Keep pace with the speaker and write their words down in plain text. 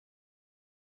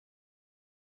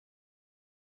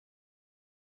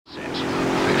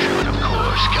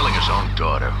own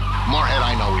daughter. Moorhead,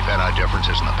 I know we've had our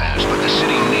differences in the past, but the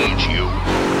city needs you.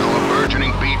 Our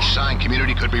burgeoning beachside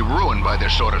community could be ruined by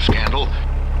this sort of scandal.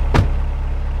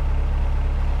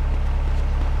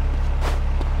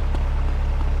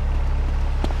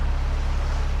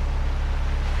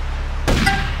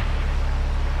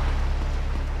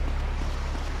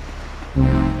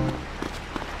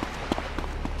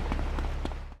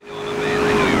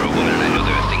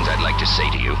 Say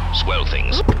to you, swell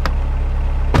things.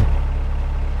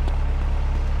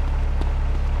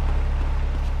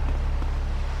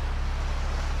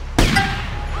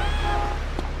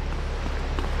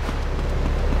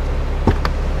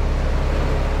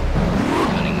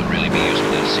 Cunning would really be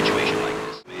useful in a situation like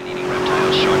this. Man-eating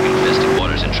reptiles, shark-infested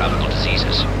waters, and tropical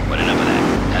diseases. But enough of that.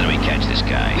 How do we catch this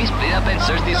guy? We split up and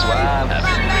search this swamp.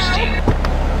 Pristine.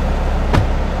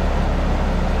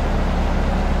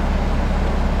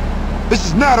 This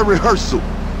is not a rehearsal.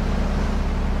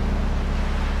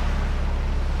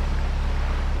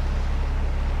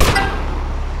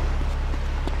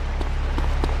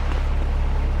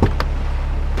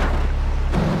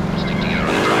 Stick together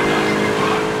on the drive-by.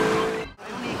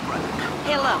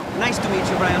 Hello. Nice to meet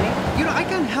you, Brownie. You know, I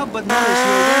can't help but notice you're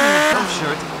wearing a half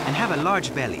shirt and have a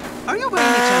large belly. Are you by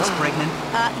any chance pregnant?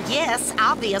 Yes,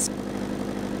 obvious.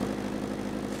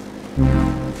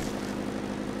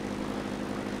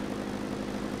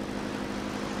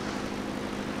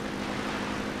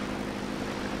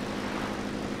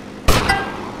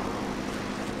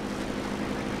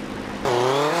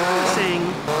 Saying,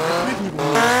 a pregnant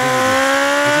woman is very good.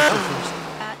 Is it your first?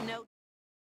 No.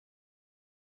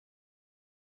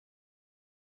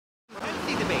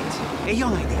 Healthy debate. A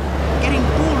young idea. Getting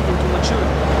pulled into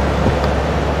maturity.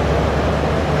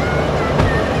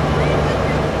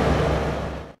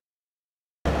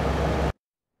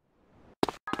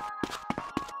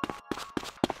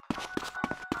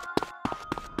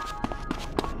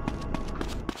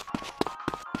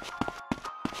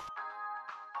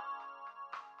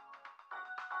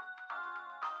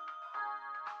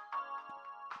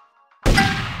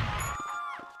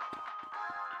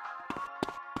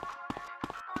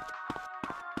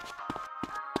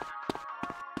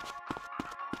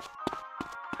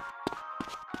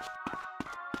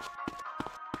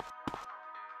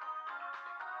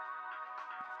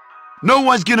 No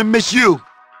one's gonna miss you.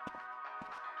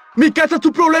 Mi casa es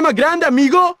tu problema grande,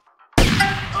 amigo.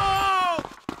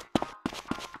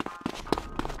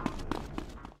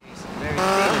 Very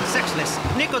thin and sexless.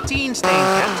 Nicotine stain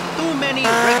cat. Too many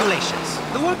regulations.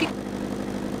 The working...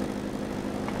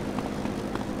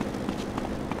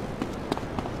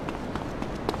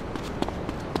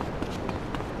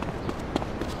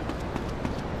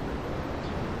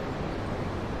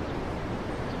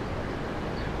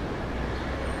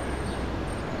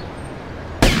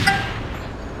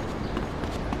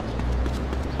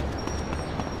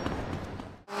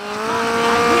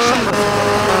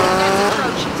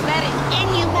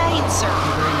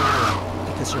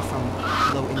 You're from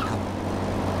low income.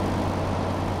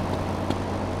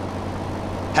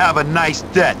 Have a nice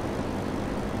day.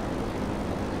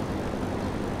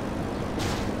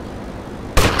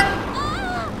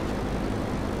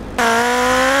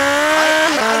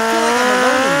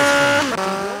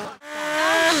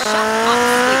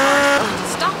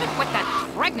 Stop it with that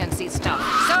pregnancy stuff.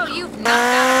 So you've knocked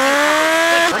out a few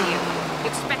couples. Good for you. You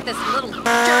expect this little jerk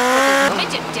with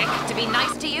his midget dick to be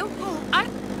nice to you?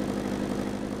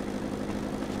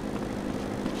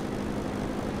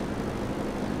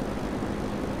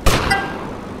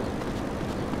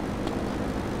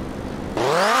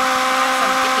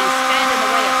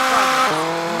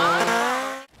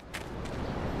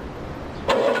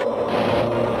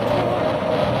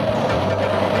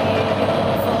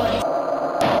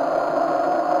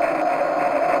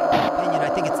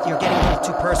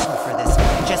 Too personal for this.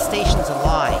 Gestation's a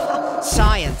lie.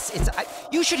 Science,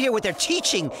 you should hear what they're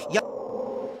teaching.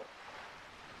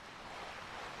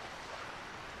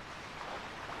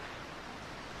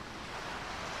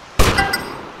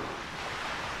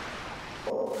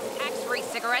 Tax-free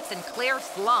cigarettes and clear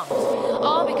slums.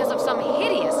 All because of some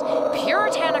hideous,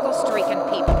 puritanical streak in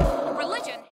people.